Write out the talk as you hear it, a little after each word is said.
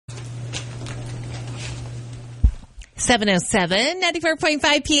707,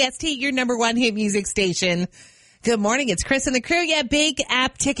 94.5 PST, your number one hit music station. Good morning. It's Chris and the crew. Yeah, big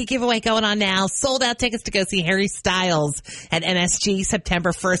app ticket giveaway going on now. Sold out tickets to go see Harry Styles at MSG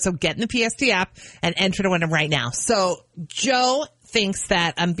September 1st. So get in the PST app and enter to win them right now. So Joe thinks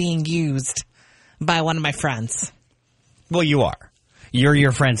that I'm being used by one of my friends. Well, you are. You're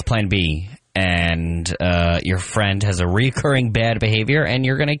your friend's plan B. And your friend has a recurring bad behavior, and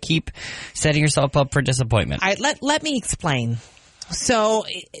you're going to keep setting yourself up for disappointment. All right, let me explain. So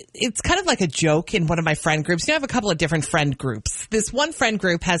it's kind of like a joke in one of my friend groups. You know, I have a couple of different friend groups. This one friend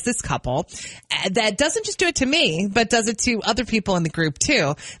group has this couple that doesn't just do it to me, but does it to other people in the group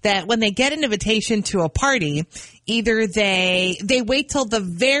too, that when they get an invitation to a party, either they wait till the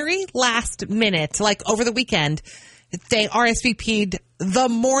very last minute, like over the weekend, they RSVP'd the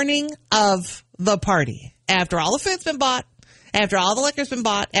morning of the party. After all the food's been bought, after all the liquor's been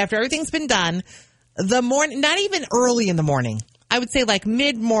bought, after everything's been done, the morning, not even early in the morning. I would say like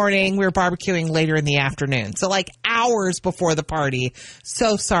mid-morning, we were barbecuing later in the afternoon. So like hours before the party.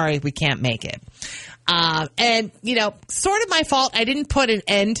 So sorry, we can't make it. And, you know, sort of my fault. I didn't put an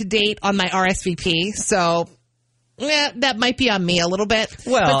end date on my RSVP. So yeah, that might be on me a little bit.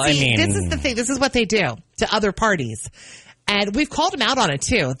 Well, but see, I mean, this is the thing. This is what they do to other parties. And we've called them out on it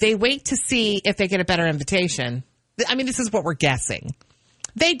too. They wait to see if they get a better invitation. I mean, this is what we're guessing.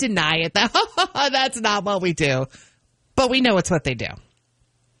 They deny it. That's not what we do. But we know it's what they do.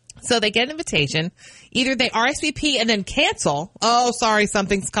 So they get an invitation. Either they RSVP and then cancel. Oh, sorry,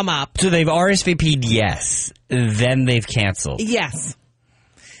 something's come up. So they've RSVP'd, yes. Then they've canceled. Yes.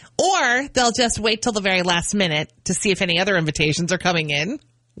 Or they'll just wait till the very last minute to see if any other invitations are coming in.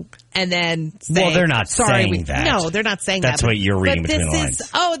 And then say, well, they're not saying that. No, they're not saying that's that. That's what you're reading between the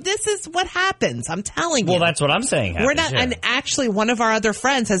lines. This is what happens. I'm telling you. Well, that's what I'm saying happens. We're not, and actually, one of our other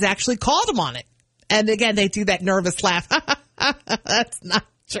friends has actually called them on it. And again, they do that nervous laugh. That's not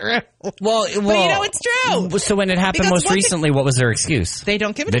true. Well, but you know it's true. So when it happened most recently, what was their excuse? They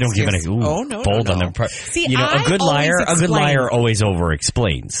don't give an excuse. They don't excuse. give an excuse. Oh, no, bold no. on their part. See, you know, a good liar always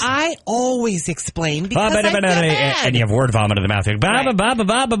over-explains. I always explain because I feel bad. And you have word vomit in the mouth. They're like,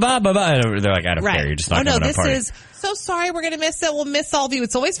 I don't care. You're just not coming to a party. So sorry, we're going to miss it. We'll miss all of you.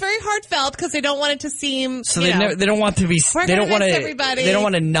 It's always very heartfelt because they don't want it to seem. So they don't want to be. They don't want to. Everybody. They don't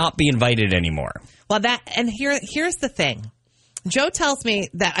want to not be invited anymore. Well, here's the thing. Joe tells me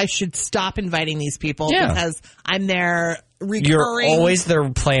that I should stop inviting these people because I'm their recurring. You're always their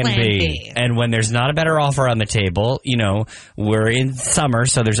plan B. And when there's not a better offer on the table, you know, we're in summer,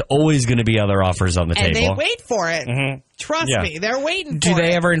 so there's always going to be other offers on the table. And they wait for it. Mm-hmm. Trust me, they're waiting for it. Do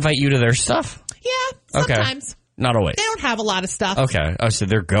they ever invite you to their stuff? Yeah, sometimes. Okay. Not always. They don't have a lot of stuff. Okay. Oh, so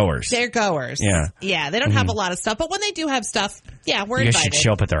they're goers. They're goers. Yeah. Yeah, they don't have a lot of stuff. But when they do have stuff, we're invited. You should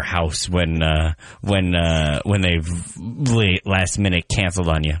show up at their house when they've last minute canceled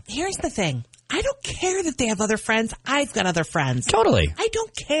on you. Here's the thing. I don't care that they have other friends. I've got other friends. Totally. I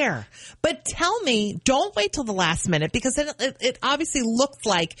don't care. But tell me, don't wait till the last minute because it obviously looks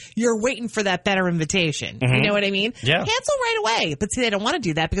like you're waiting for that better invitation. Mm-hmm. You know what I mean? Yeah. Cancel right away. But see, they don't want to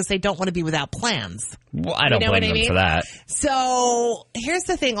do that because they don't want to be without plans. Well, I don't blame them for that. So here's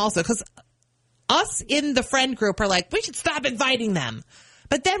the thing also, because us in the friend group are like, we should stop inviting them.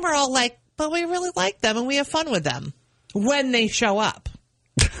 But then we're all like, but we really like them and we have fun with them when they show up.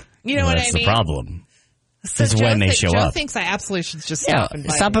 You know what I mean? That's the problem. So is when they show up. Joe thinks I absolutely should just stop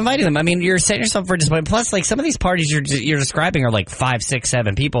inviting them. I mean, you're setting yourself for disappointment. Plus, like, some of these parties you're describing are like 5, 6,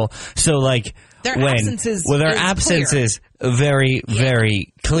 7 people. So, like, their absence is very,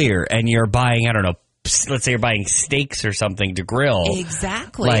 very clear. And you're buying, I don't know, let's say you're buying steaks or something to grill.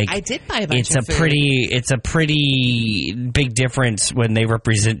 Exactly. Like, I did buy a bunch of food. It's a pretty big difference when they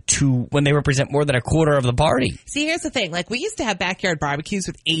represent more than a quarter of the party. See, here's the thing. Like, we used to have backyard barbecues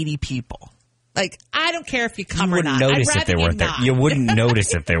with 80 people. Like, I don't care if you come or not. You wouldn't notice if they weren't there. You wouldn't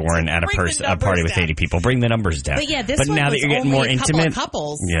notice if they weren't at a party with 80 people. Bring the numbers down. But yeah, but now that you're getting more intimate,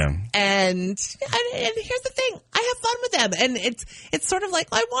 couples. Yeah. And here's the thing. I have fun with them, and it's sort of like,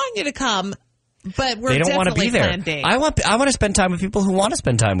 I want you to come. But they don't want to be there. I want to spend time with people who want to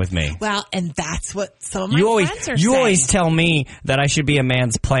spend time with me. Well, and that's what some of my friends are saying. You always tell me that I should be a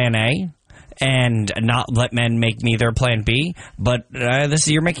man's plan A and not let men make me their plan B. But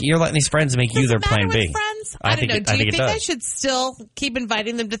you're letting these friends make you their plan B. Friends? I don't know. Do you think I should still keep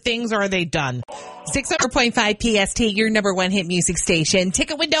inviting them to things, or are they done? 600.5 PST, your number one hit music station.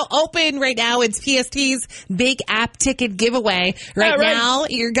 Ticket window open right now. It's PST's big app ticket giveaway. Right now,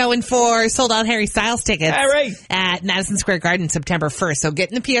 you're going for sold out Harry Styles tickets at Madison Square Garden September 1st. So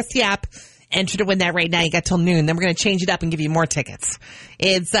get in the PST app enter to win that right now. You got till noon. Then we're going to change it up and give you more tickets.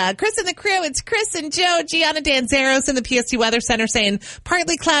 It's Chris and the crew. It's Chris and Joe, Gianna Danzeros in the PST Weather Center saying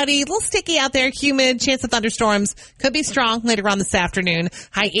partly cloudy, a little sticky out there, humid, chance of thunderstorms. Could be strong later on this afternoon.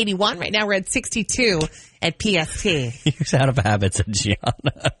 High 81. Right now we're at 62 at PST. You're out of habits,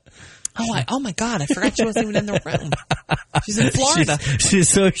 Gianna. Oh my God! I forgot she wasn't even in the room. She's in Florida. She's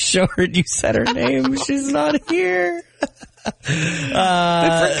so short. You said her name. She's not here.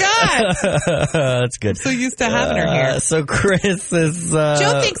 I forgot. That's good. I'm so used to having her here. So Chris is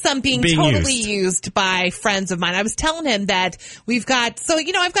Joe thinks I'm being totally used. used by friends of mine. I was telling him that I've got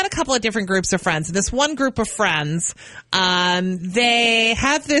a couple of different groups of friends. And this one group of friends, they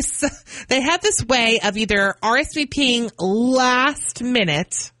have this way of either RSVPing last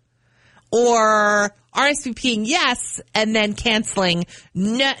minute or RSVPing yes and then canceling.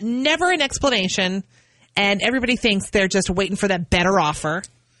 Never an explanation. And everybody thinks they're just waiting for that better offer.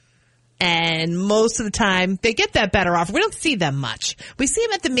 And most of the time, they get that better offer. We don't see them much. We see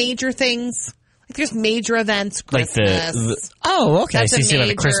them at the major things. Like there's major events, Christmas. Like okay. So you see it at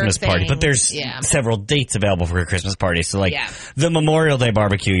a Christmas party. But there's several dates available for a Christmas party. So like the Memorial Day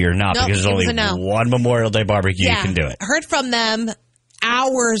barbecue, you're not because there's only one Memorial Day barbecue. You can do it. Heard from them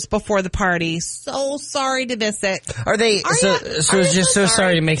hours before the party. So sorry to miss it. Are they? So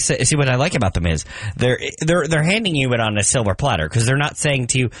sorry to make sense. See, what I like about them is they're handing you it on a silver platter because they're not saying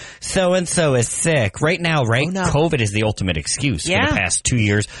to you, so and so is sick right now. Right? Oh, no. COVID is the ultimate excuse for the past 2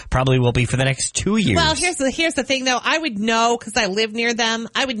 years. Probably will be for the next 2 years. Well, here's the thing though. I would know because I live near them.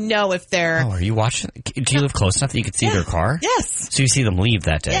 I would know if they're. Oh, are you watching? Do you live close enough that you could see their car? Yes. So you see them leave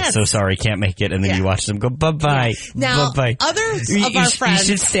that day. Yes. So sorry, can't make it, and then you watch them go bye bye. Now, bye-bye. Others of our friends.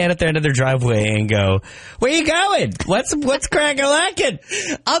 You should stand at the end of their driveway and go, where you going? What's crack-a-lackin'?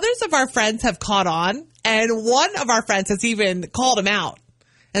 Others of our friends have caught on, and one of our friends has even called him out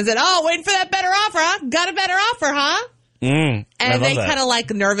and said, oh, waiting for that better offer, huh? Got a better offer, huh? And they kind of like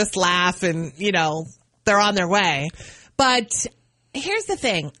nervous laugh and, they're on their way. But here's the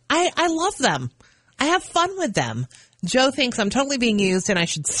thing. I love them. I have fun with them. Joe thinks I'm totally being used and I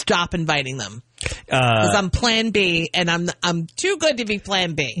should stop inviting them. Because I'm plan B and I'm too good to be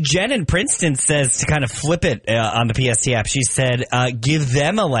plan B. Jen in Princeton says to kind of flip it on the PST app. She said, give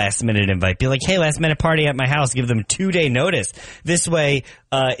them a last minute invite. Be like, hey, last minute party at my house. Give them 2 day notice. This way,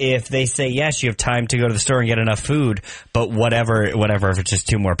 if they say yes, you have time to go to the store and get enough food. But whatever, if it's just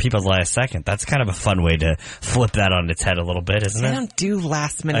 2 more people at the last second. That's kind of a fun way to flip that on its head a little bit, isn't it? I don't do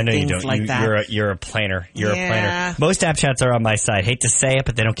last minute I know things you don't. like that. You're a planner. You're a planner. Most app chats are on my side. Hate to say it,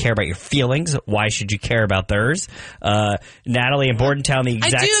 but they don't care about your feelings. Why should you care about theirs? Natalie in Bordentown, the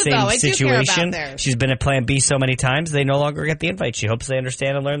exact same situation. She's been at Plan B so many times, they no longer get the invite. She hopes they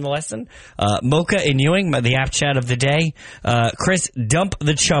understand and learn the lesson. Mocha in Ewing, the app chat of the day. Chris, dump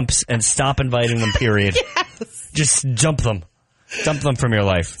the chumps and stop inviting them, period. Yes. Just dump them. Dump them from your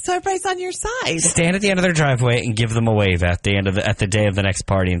life. So everybody's on your side. Stand at the end of their driveway and give them a wave at the day of the next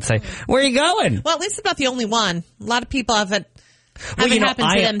party and say, where are you going? Well, at least I'm not the only one. A lot of people have it. Happened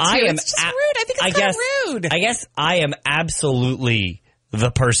to them too. It's just rude. I think it's kind of rude. I guess I am absolutely the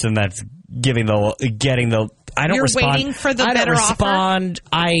person that's getting the. I don't You're respond. Waiting for the I better don't respond.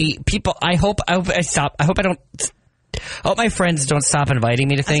 offer? I hope I stop. I hope my friends don't stop inviting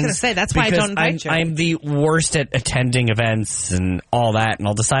me to things. I was going to say, that's why I don't invite you. I'm the worst at attending events and all that, and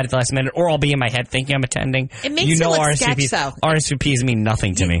I'll decide at the last minute, or I'll be in my head thinking I'm attending. It makes you look sketch, though. RSVPs mean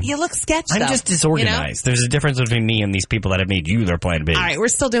nothing to me. You look sketch, I'm just disorganized. There's a difference between me and these people that have made you their plan B. All right, we're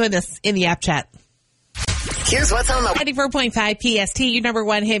still doing this in the app chat. Here's what's on the 94.5 PST, your number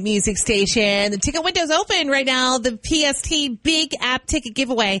one hit music station. The ticket window's open right now. The PST Big App Ticket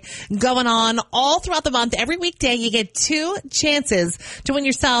Giveaway going on all throughout the month. Every weekday, you get 2 chances to win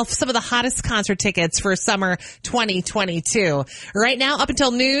yourself some of the hottest concert tickets for summer 2022. Right now, up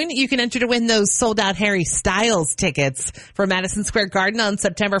until noon, you can enter to win those sold-out Harry Styles tickets for Madison Square Garden on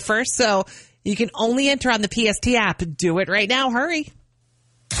September 1st. So you can only enter on the PST app. Do it right now. Hurry.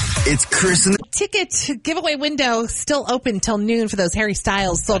 It's Chris and the ticket giveaway window still open till noon for those Harry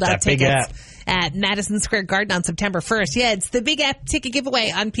Styles sold out tickets at Madison Square Garden on September 1st. Yeah, it's the Big App Ticket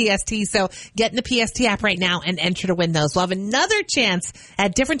Giveaway on PST. So get in the PST app right now and enter to win those. We'll have another chance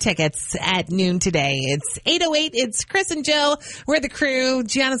at different tickets at noon today. It's 8:08. It's Chris and Joe. We're the crew.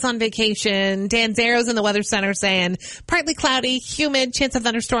 Gianna's on vacation. Dan Zero's in the Weather Center saying partly cloudy, humid, chance of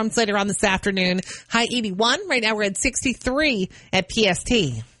thunderstorms later on this afternoon. High 81. Right now we're at 63 at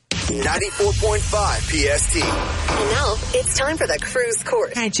PST. 94.5 PST. And now it's time for the cruise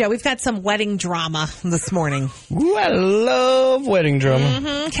course. All right, Joe, we've got some wedding drama this morning. Ooh, I love wedding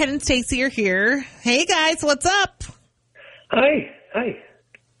drama. Ken and Stacy are here. Hey, guys, what's up? Hi.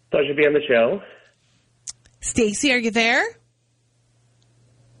 Pleasure to be on the show. Stacy, are you there?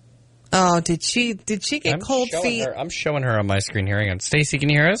 Oh, did she get cold feet? I'm showing her on my screen here. Hang on. Stacy, can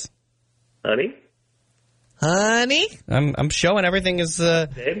you hear us? Honey? I'm showing everything is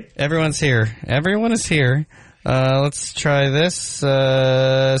everyone's here. Everyone is here. Let's try this.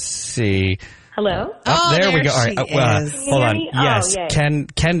 See. Hello? There we go. All right. Hold on. Yes. Oh,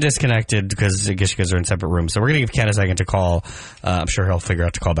 Ken disconnected because I guess you guys are in separate rooms. So we're going to give Ken a second to call. I'm sure he'll figure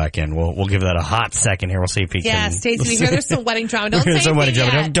out to call back in. We'll give that a hot second here. We'll see if he can. Yeah, Stacey, we hear there's some wedding drama. Don't say anything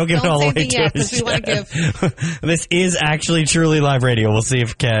yet. Don't give it all away to us. Because we want to give. This is actually truly live radio. We'll see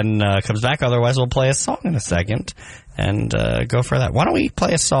if Ken comes back. Otherwise, we'll play a song in a second. And go for that. Why don't we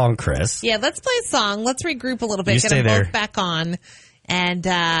play a song, Chris? Yeah, let's play a song. Let's regroup a little bit. You stay them there. Both back on. And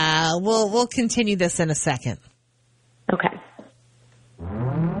we'll continue this in a second. Okay.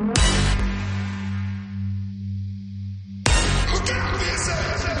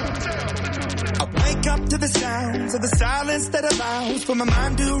 I wake up to the sounds of the silence that allows for my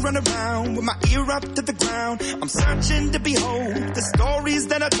mind to run around with my ear up to the ground. I'm searching to behold the stories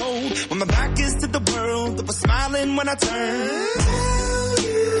that I told when my back is to the world that was smiling when I turned. Tell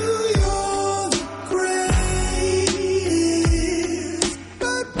you you're the greatest,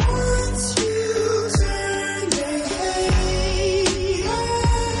 but once you turn, they hate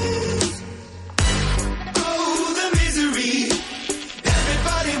us. Oh, the misery.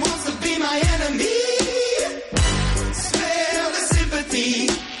 Everybody wants to be my enemy. Spare the sympathy.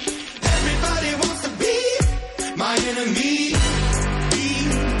 Everybody wants to be my enemy.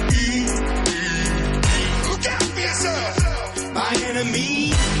 Look out for yourself. My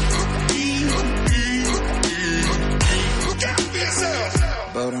enemy. Look out for yourself.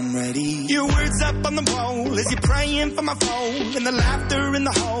 But I'm ready. Your words up on the wall as you're praying for my phone, and the laughter in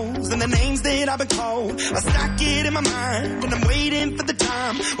the holes and the names that I've been called. I stack it in my mind and I'm waiting for the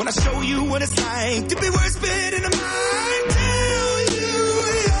time when I show you what it's like to be worse fit in a mind. Tell you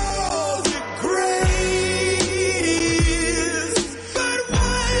you're the greatest, but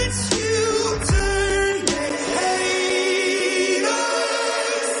once you turn, they hate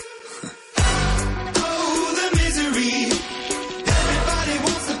us. Oh, the misery. Everybody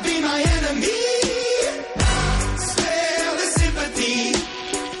wants to be my enemy. Spare the sympathy.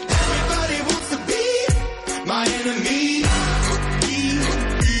 Everybody wants to be my enemy.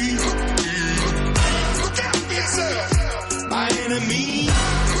 Look out for yourself. My enemy.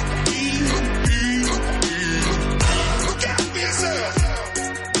 Look out for yourself.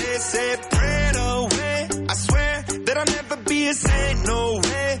 They say pray away. I swear that I'll never be a saint. No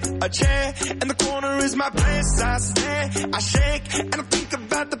way. A chair in the corner is my place. I stare, I shake, and I think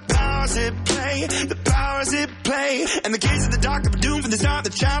about the powers at play. The powers at play. And the kids in the dark are doomed from the start.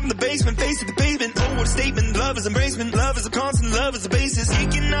 The child in the basement, face to the pavement. Oh, what a statement. Love is embracement. Love is a constant. Love is a basis. He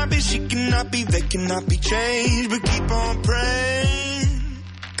cannot be, she cannot be, they cannot be changed. But keep on praying.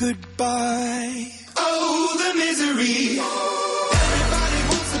 Goodbye. Oh, the misery. Everybody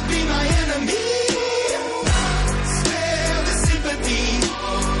wants to be my enemy. Spare the sympathy.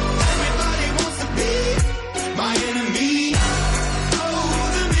 Everybody wants to be my enemy. Oh,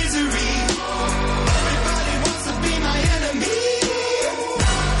 the misery. Everybody wants to be my enemy.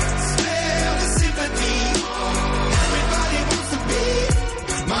 Spare the sympathy. Everybody wants to be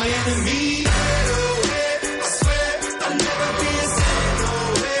my enemy. I swear I'll never be a saint. No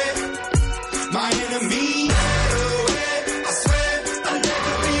way. My enemy. I swear I'll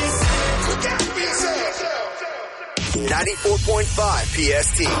never be a saint. Look out for yourself. 94.5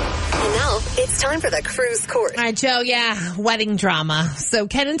 PST. And now it's time for the cruise court. All right, Joe, yeah, wedding drama. So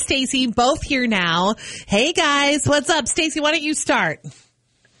Ken and Stacy both here now. Hey, guys, what's up? Stacy, why don't you start?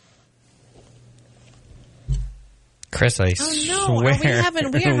 Chris, I swear. We are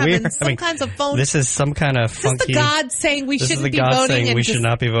having some kinds of phone. This is some kind of funky. This is the God saying we shouldn't be God voting. Saying we should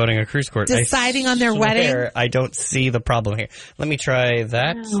not be voting a cruise court. Deciding on their wedding. I don't see the problem here. Let me try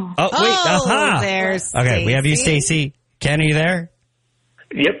that. Oh, wait. Aha. There's Okay, Stacey. we have you, Stacy. Ken, are you there?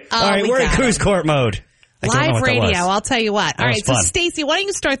 Yep. Oh, all right, we're in cruise court mode. Live radio, I'll tell you what. All right, so fun. Stacy, why don't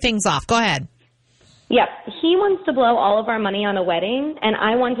you start things off? Go ahead. Yep. He wants to blow all of our money on a wedding, and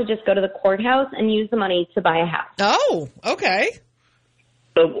I want to just go to the courthouse and use the money to buy a house. Oh, okay.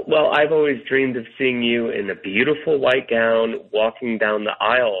 Well, I've always dreamed of seeing you in a beautiful white gown walking down the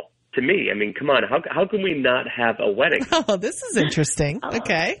aisle. To me, I mean, come on, how can we not have a wedding? Oh, this is interesting.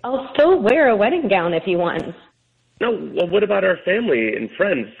 Okay. I'll still wear a wedding gown if he wants. No, well, what about our family and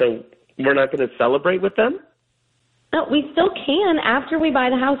friends? So we're not going to celebrate with them? No, we still can. After we buy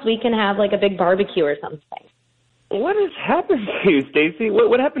the house, we can have like a big barbecue or something. What has happened to you, Stacy?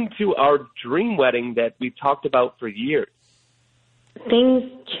 What happened to our dream wedding that we talked about for years? things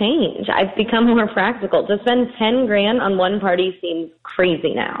change. I've become more practical. To spend $10,000 on one party seems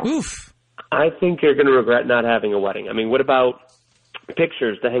crazy now. Oof. I think you're going to regret not having a wedding. I mean, what about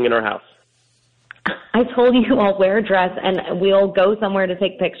pictures to hang in our house? I told you I'll wear a dress and we'll go somewhere to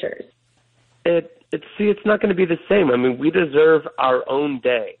take pictures. It's not going to be the same. I mean, we deserve our own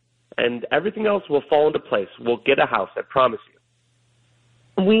day, and everything else will fall into place. We'll get a house, I promise you.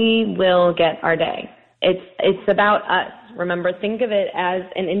 We will get our day. It's about us. Remember, think of it as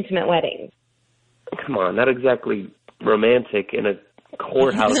an intimate wedding. Come on, not exactly romantic in a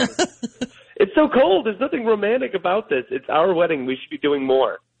courthouse. It's so cold. There's nothing romantic about this. It's our wedding. We should be doing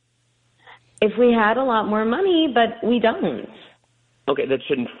more. If we had a lot more money, but we don't. Okay, that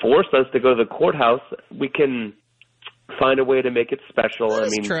shouldn't force us to go to the courthouse. We can find a way to make it special.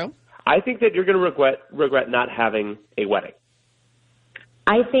 That's true. I think that you're going to regret not having a wedding.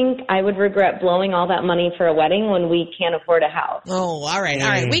 I think I would regret blowing all that money for a wedding when we can't afford a house. Oh, all right. All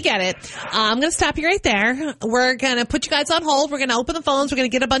right. We get it. I'm going to stop you right there. We're going to put you guys on hold. We're going to open the phones. We're going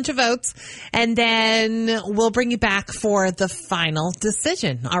to get a bunch of votes, and then we'll bring you back for the final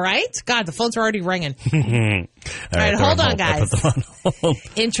decision. All right? God, the phones are already ringing. All right. Hold on, guys.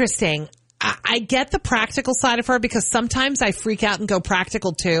 Interesting. I get the practical side of her because sometimes I freak out and go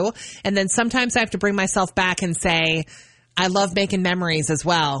practical too. And then sometimes I have to bring myself back and say, I love making memories as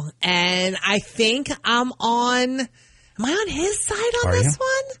well. And I think am I on his side on this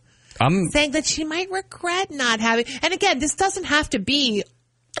one? I'm saying that she might regret not having, and again, this doesn't have to be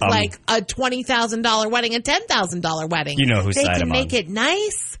like a $20,000 wedding, a $10,000 wedding. You know whose side I'm on. They can make it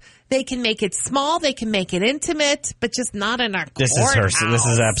nice. They can make it small. They can make it intimate, but just not in our courthouse. This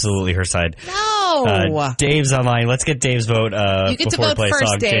is absolutely her side. No. Dave's online. Let's get Dave's vote you get before to vote we play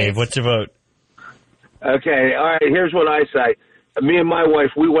first, song. Dave, what's your vote? Okay, all right, here's what I say. Me and my wife,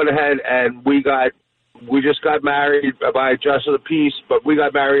 we went ahead and we just got married by Justice of the Peace, but we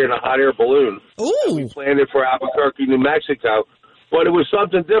got married in a hot air balloon. Ooh. We planned it for Albuquerque, New Mexico. But it was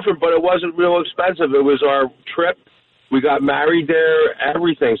something different, but it wasn't real expensive. It was our trip. We got married there,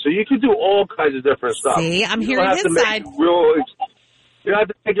 everything. So you could do all kinds of different stuff. See, I'm hearing his side. You don't have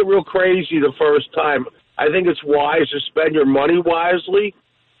to make it real crazy the first time. I think it's wise to spend your money wisely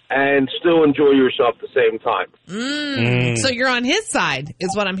and still enjoy yourself at the same time. So you're on his side,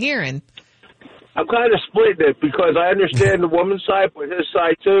 is what I'm hearing. I'm kind of splitting it because I understand the woman's side, but his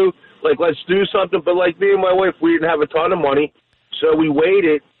side too. Like, let's do something. But like me and my wife, we didn't have a ton of money, so we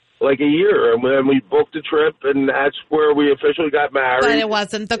waited like a year, and then we booked a trip, and that's where we officially got married. But it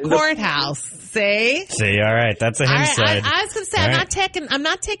wasn't the courthouse. See, all right, that's a him side. I was going to say, I'm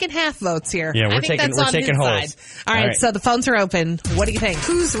not taking half votes here. Yeah, we're taking holes. All right, so the phones are open. What do you think?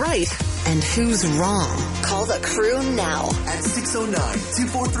 Who's right and who's wrong? Call the crew now at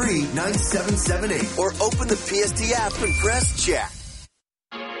 609-243-9778 or open the PST app and press chat.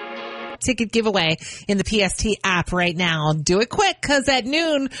 Ticket giveaway in the PST app right now. Do it quick, because at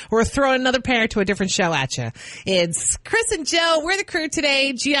noon, we're throwing another pair to a different show at you. It's Chris and Joe. We're the crew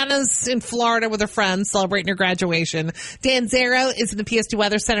today. Gianna's in Florida with her friends celebrating her graduation. Dan Zero is in the PS2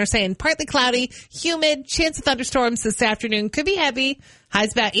 Weather Center saying partly cloudy, humid, chance of thunderstorms this afternoon. Could be heavy.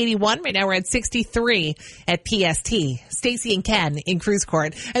 High's about 81. Right now we're at 63 at PST. Stacy and Ken in Cruise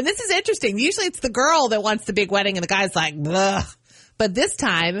Court. And this is interesting. Usually it's the girl that wants the big wedding and the guy's like, ugh. But this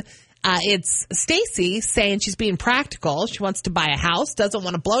time, it's Stacy saying she's being practical. She wants to buy a house, doesn't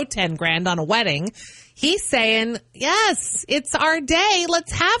want to blow $10,000 on a wedding. He's saying, yes, it's our day.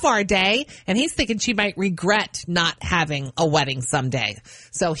 Let's have our day. And he's thinking she might regret not having a wedding someday.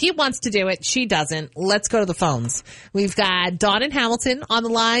 So he wants to do it. She doesn't. Let's go to the phones. We've got Dawn and Hamilton on the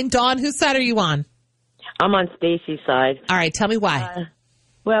line. Dawn, whose side are you on? I'm on Stacy's side. All right. Tell me why.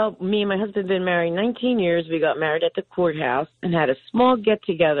 Well, me and my husband have been married 19 years. We got married at the courthouse and had a small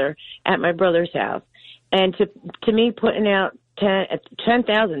get-together at my brother's house. And to me, putting out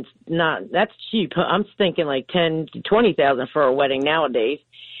 $10,000, that's cheap. I'm thinking like $10,000 to $20,000 for a wedding nowadays.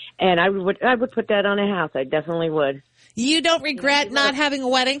 And I would put that on a house. I definitely would. You don't regret not having a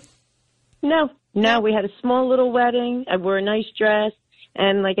wedding? No. We had a small little wedding. I wore a nice dress.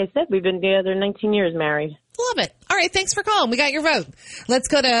 And like I said, we've been together 19 years married. Love it. All right, thanks for calling. We got your vote. Let's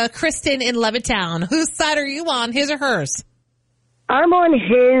go to Kristen in Levittown. Whose side are you on, his or hers? I'm on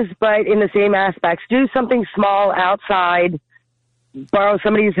his, but in the same aspects. Do something small outside, borrow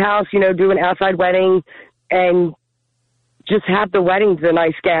somebody's house, do an outside wedding, and just have the wedding, the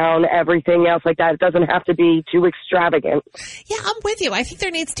nice gown, everything else like that. It doesn't have to be too extravagant. Yeah, I'm with you. I think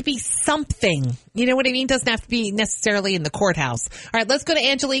there needs to be something. You know what I mean? Doesn't have to be necessarily in the courthouse. All right, let's go to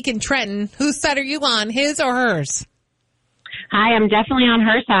Angelique in Trenton. Whose side are you on, his or hers? Hi, I'm definitely on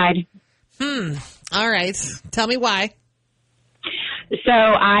her side. All right. Tell me why. So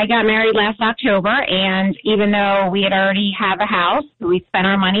I got married last October, and even though we had already have a house, we spent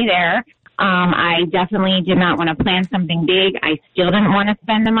our money there. I definitely did not want to plan something big. I still didn't want to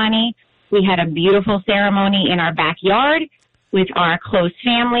spend the money. We had a beautiful ceremony in our backyard with our close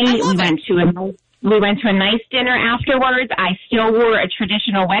family. We went to a nice dinner afterwards. I still wore a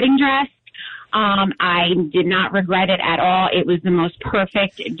traditional wedding dress. I did not regret it at all. It was the most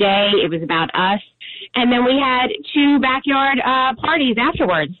perfect day. It was about us. And then we had 2 backyard parties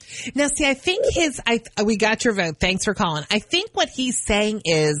afterwards. Now, see, I think we got your vote. Thanks for calling. I think what he's saying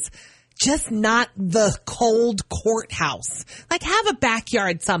is just not the cold courthouse. Like, have a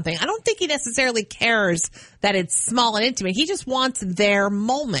backyard something. I don't think he necessarily cares that it's small and intimate. He just wants their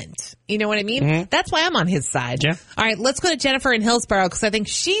moment. You know what I mean? Mm-hmm. That's why I'm on his side. Yeah. All right, let's go to Jennifer in Hillsborough because I think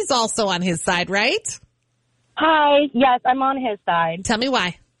she's also on his side, right? Hi. Yes, I'm on his side. Tell me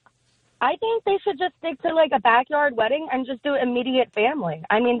why. I think they should just stick to like a backyard wedding and just do immediate family.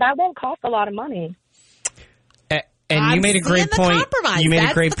 I mean, that won't cost a lot of money. And you made a great point. You made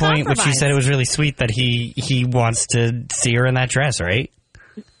a great point, which you said it was really sweet that he wants to see her in that dress, right?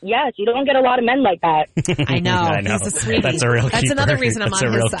 Yes, you don't get a lot of men like that. I know. He's a sweetie. That's a real keeper. That's another reason I'm on his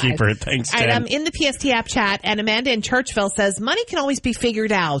side. That's a real keeper. Thanks, Jen. All right, I'm in the PST app chat, and Amanda in Churchville says, money can always be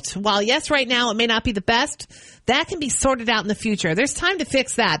figured out. While, yes, right now it may not be the best, that can be sorted out in the future. There's time to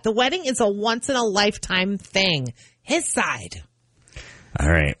fix that. The wedding is a once-in-a-lifetime thing. His side. All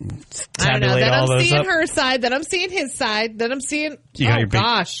right. I don't know. Then I'm seeing her side. Then I'm seeing his side. Then I'm seeing,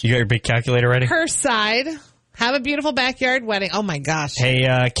 gosh. You got your big calculator ready? Her side. Have a beautiful backyard wedding. Oh, my gosh. Hey,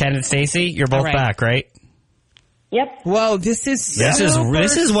 Ken and Stacy, you're both back, right? Yep. Whoa, this is this is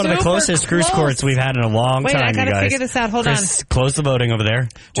one of the closest cruise courts we've had in a long time, I got to figure this out. Hold on. Close the voting over there.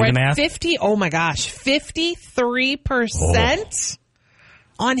 Do the math. 50. Oh, my gosh. 53%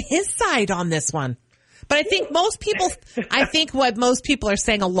 on his side on this one. But I think what most people are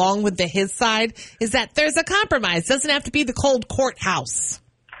saying along with his side is that there's a compromise. It doesn't have to be the cold courthouse.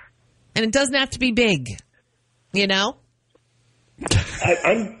 And it doesn't have to be big. You know?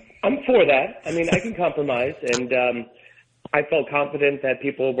 I'm for that. I mean, I can compromise, and I felt confident that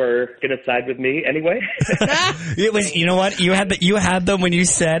people were going to side with me anyway. It was, you know what? You had them when you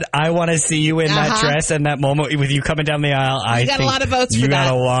said, "I want to see you in that dress," and that moment with you coming down the aisle. You got a lot of votes for that. You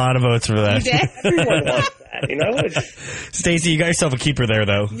got a lot of votes for that. You did. Everyone wants that, you know. Stacy, you got yourself a keeper there,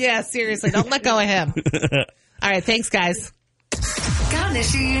 though. Yeah, seriously, don't let go of him. All right, thanks, guys. Got an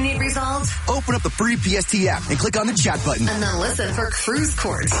issue you need resolved? Open up the free PST app and click on the chat button. And then listen for Cruise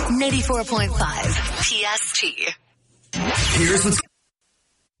Court 94.5 PST. Here's what's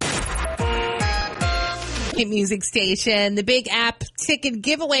music station, the big app ticket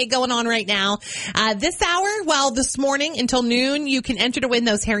giveaway going on right now. This hour, this morning until noon, you can enter to win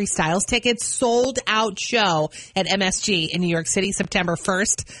those Harry Styles tickets. Sold out show at MSG in New York City, September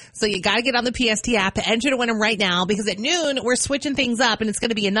 1st. So you got to get on the PST app and enter to win them right now because at noon, we're switching things up and it's going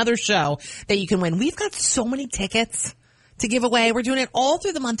to be another show that you can win. We've got so many tickets to give away. We're doing it all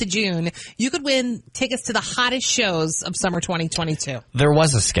through the month of June. You could win tickets to the hottest shows of summer 2022. There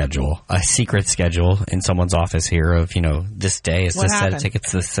was a secret schedule in someone's office here of, this day is this set of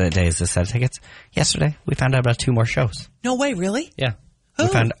tickets, this day is this set of tickets. Yesterday, we found out about 2 more shows. No way, really? Yeah. Who? We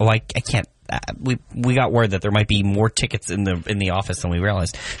found, I can't, we got word that there might be more tickets in the office than we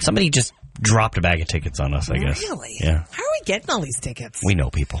realized. Somebody just dropped a bag of tickets on us, I guess. Really? Yeah. How are we getting all these tickets? We know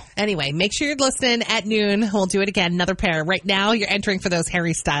people. Anyway, make sure you're listening at noon. We'll do it again. Another pair. Right now, you're entering for those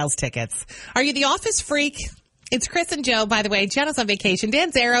Harry Styles tickets. Are you the office freak? It's Chris and Joe, by the way. Jenna's on vacation.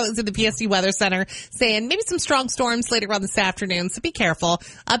 Dan Zero is at the PST Weather Center saying maybe some strong storms later on this afternoon, so be careful.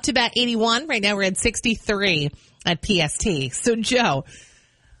 Up to about 81. Right now, we're at 63 at PST. So, Joe,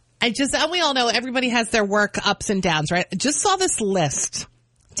 we all know everybody has their work ups and downs, right? I just saw this list.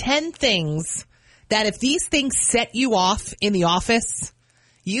 10 things that if these things set you off in the office,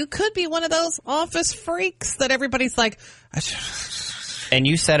 you could be one of those office freaks that everybody's like. And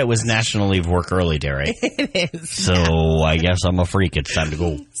you said it was National Leave Work Early Day, right? It is. So I guess I'm a freak. It's time to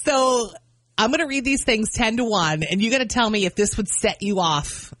go. So I'm going to read these things 10 to 1, and you got to tell me if this would set you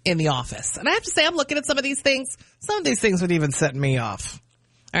off in the office. And I have to say, I'm looking at some of these things. Some of these things would even set me off.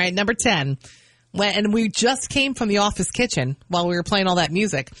 All right, number 10. And we just came from the office kitchen while we were playing all that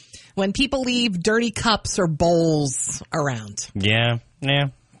music. When people leave dirty cups or bowls around. Yeah,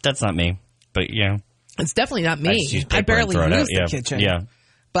 that's not me. But yeah, it's definitely not me. I barely use the kitchen. Yeah,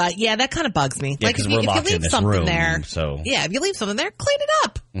 but yeah, that kind of bugs me. Yeah, like if you leave something there, if you leave something there, clean it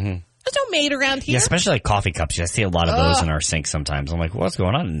up. Mm-hmm. There's no maid around here. Yeah, especially like coffee cups. I see a lot of those in our sink sometimes. I'm like, what's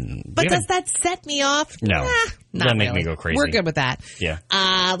going on? But does that set me off? No. Not that make really. me go crazy. We're good with that. Yeah.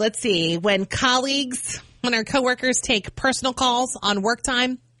 Let's see. When colleagues when our coworkers take personal calls on work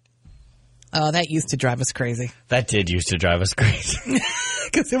time. Oh, that used to drive us crazy. That did used to drive us crazy.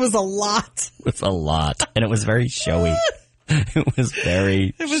 Because it was a lot. It was a lot. And it was very showy. It was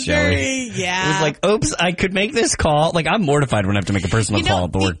very showy. Yeah. It was like, oops, I could make this call. Like, I'm mortified when I have to make a personal call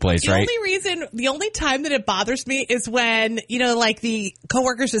at the workplace, right? The only time that it bothers me is when, like the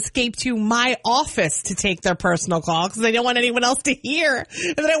coworkers escape to my office to take their personal call because they don't want anyone else to hear.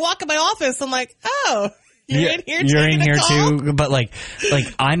 And then I walk in my office, I'm like, oh. You're in here too, but like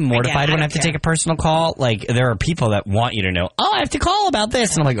I'm mortified when I have to take a personal call. Like there are people that want you to know. Oh, I have to call about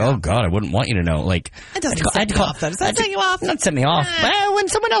this, and I'm like, oh god, I wouldn't want you to know. Like it doesn't set me off. Does that set you off? Not set me off. Well, when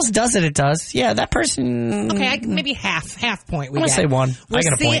someone else does it, it does. Yeah, that person. Okay, maybe half point. I'm gonna say one. I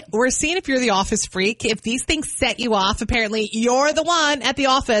got a point. We're seeing if you're the office freak. If these things set you off, apparently you're the one at the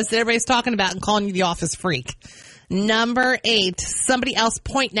office that everybody's talking about and calling you the office freak. Number 8, somebody else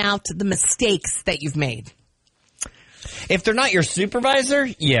pointing out the mistakes that you've made. If they're not your supervisor,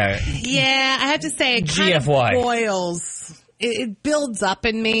 yeah. Yeah, I have to say, it kind of boils. It builds up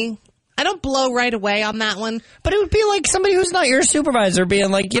in me. I don't blow right away on that one. But it would be like somebody who's not your supervisor being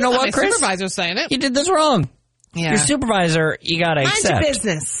like, you know what, Chris? My supervisor's saying it. You did this wrong. Yeah. Your supervisor, you gotta accept. Mind your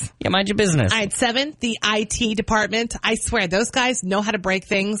business. Yeah, mind your business. All right, 7, the IT department. I swear, those guys know how to break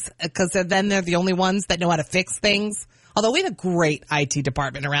things because then they're the only ones that know how to fix things. Although we have a great IT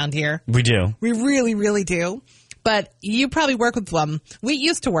department around here. We do. We really, really do. But you probably work with them. We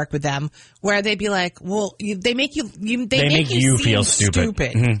used to work with them where they'd be like, well, they make you feel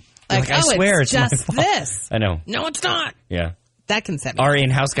stupid. Mm-hmm. Like, I swear it's just my fault. this. I know. No, it's not. Yeah. That can set me. Our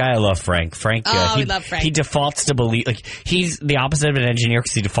in-house guy, I love Frank. We love Frank. He defaults to believe, like, he's the opposite of an engineer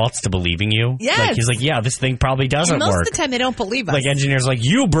because he defaults to believing you. Yes. Like, he's like, yeah, this thing probably doesn't work. Most of the time, they don't believe us. Like, engineers like,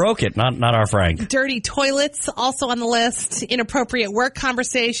 you broke it, not our Frank. Dirty toilets, also on the list. Inappropriate work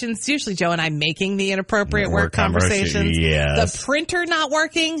conversations. Usually, Joe and I making the inappropriate work conversations. Yes. The printer not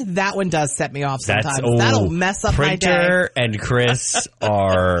working, that one does set me off sometimes. That'll mess up my day. Printer and Chris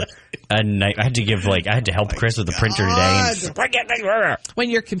are a night. I had to help Chris with the printer today. When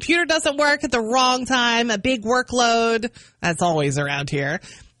your computer doesn't work at the wrong time, a big workload, that's always around here.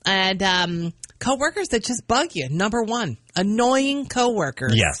 And coworkers that just bug you. Number 1, annoying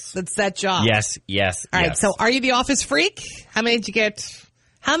coworkers. Yes. That's that job. Yes. All right, so are you the office freak? How many did you get?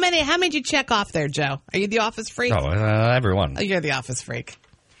 How many did you check off there, Joe? Are you the office freak? Oh, everyone. Oh, you're the office freak.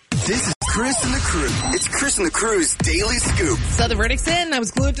 This is Chris and the Crew. It's Chris and the Crew's Daily Scoop. So the verdict's in. I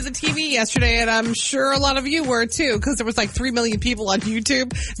was glued to the TV yesterday, and I'm sure a lot of you were too, because there was like 3 million people on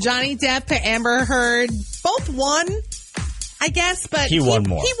YouTube. Johnny Depp, Amber Heard, both won, I guess, but he won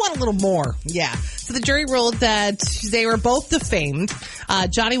more. He won a little more, yeah. So the jury ruled that they were both defamed.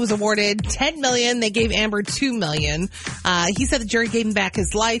 Johnny was awarded $10 million. They gave Amber $2 million. He said the jury gave him back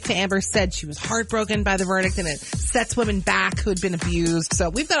his life. Amber said she was heartbroken by the verdict and it sets women back who had been abused. So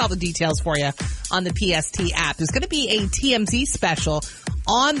we've got all the details for you on the PST app. There's going to be a TMZ special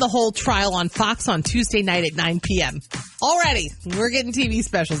on the whole trial on Fox on Tuesday night at 9 p.m. Already, we're getting TV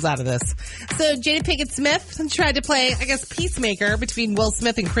specials out of this. So Jada Pinkett Smith tried to play, I guess, peacemaker between Will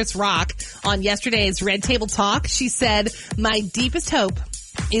Smith and Chris Rock on yesterday's Red Table Talk. She said, my deepest hope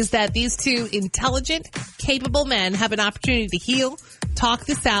is that these two intelligent, capable men have an opportunity to heal, talk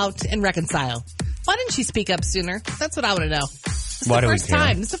this out, and reconcile. Why didn't she speak up sooner? That's what I want to know. Why do we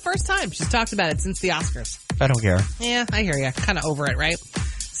care? This is the first time she's talked about it since the Oscars. I don't care. Yeah, I hear you. Kind of over it, right?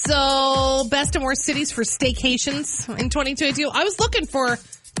 So, best and worst cities for staycations in 2022. I was looking for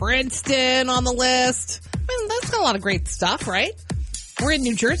Princeton on the list. I mean, that's got a lot of great stuff, right? We're in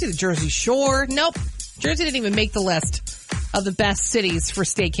New Jersey, the Jersey Shore. Nope. Jersey didn't even make the list of the best cities for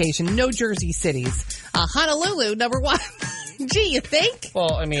staycation. No Jersey cities. Honolulu, number 1. Gee, you think?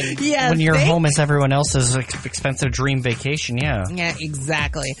 Well, I mean, when your home is everyone else's expensive dream vacation, yeah. Yeah,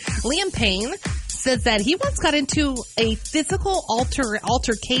 exactly. Liam Payne says that he once got into a physical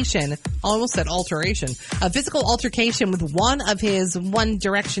altercation, almost said alteration, a physical altercation with one of his One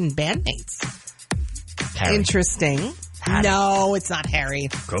Direction bandmates. Harry. Interesting. Harry. No, it's not Harry.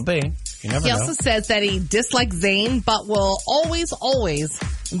 Could be. You never know. He also says that he dislikes Zayn, but will always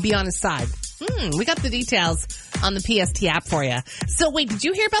be on his side. We got the details on the PST app for you. So wait, did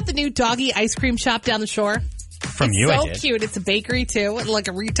you hear about the new doggy ice cream shop down the shore? From you, I did. It's so cute. It's a bakery, too, like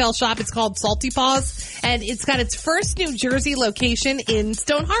a retail shop. It's called Salty Paws, and it's got its first New Jersey location in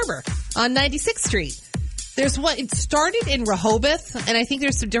Stone Harbor on 96th Street. It started in Rehoboth, and I think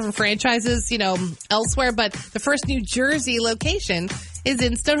there's some different franchises, elsewhere, but the first New Jersey location is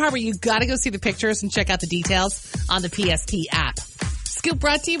in Stone Harbor. You got to go see the pictures and check out the details on the PST app. Scoop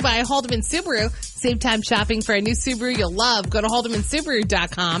brought to you by Haldeman Subaru. Save time shopping for a new Subaru you'll love. Go to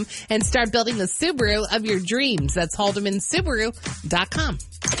HaldemanSubaru.com and start building the Subaru of your dreams. That's HaldemanSubaru.com.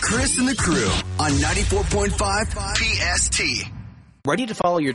 Chris and the Crew on 94.5 PST. Ready to follow your